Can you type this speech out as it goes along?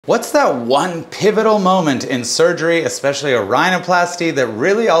What's that one pivotal moment in surgery, especially a rhinoplasty, that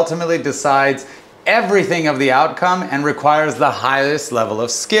really ultimately decides everything of the outcome and requires the highest level of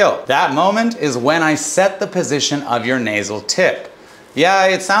skill? That moment is when I set the position of your nasal tip. Yeah,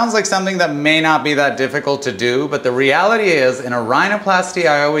 it sounds like something that may not be that difficult to do, but the reality is, in a rhinoplasty,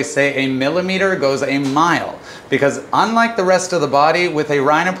 I always say a millimeter goes a mile. Because unlike the rest of the body, with a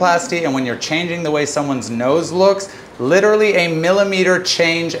rhinoplasty and when you're changing the way someone's nose looks, literally a millimeter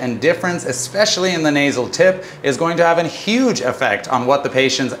change and difference, especially in the nasal tip, is going to have a huge effect on what the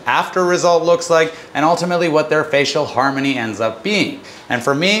patient's after result looks like and ultimately what their facial harmony ends up being. And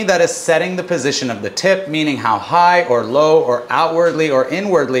for me, that is setting the position of the tip, meaning how high or low or outwardly or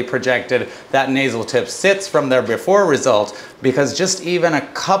inwardly projected that nasal tip sits from their before result, because just even a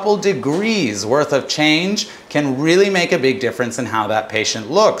couple degrees worth of change can really make a big difference in how that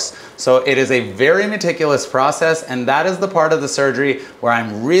patient looks. So it is a very meticulous process, and that is the part of the surgery where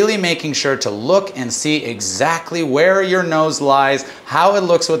I'm really making sure to look and see exactly where your nose lies, how it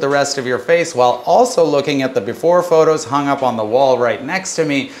looks with the rest of your face, while also looking at the before photos hung up on the wall right next to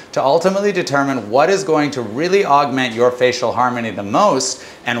me to ultimately determine what is going to really augment your facial harmony the most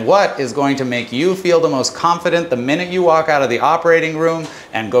and what is going to make you feel the most confident the minute you walk out of the operating room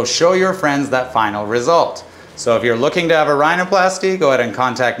and go show your friends that final result. So if you're looking to have a rhinoplasty, go ahead and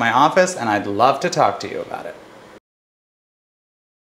contact my office and I'd love to talk to you about it.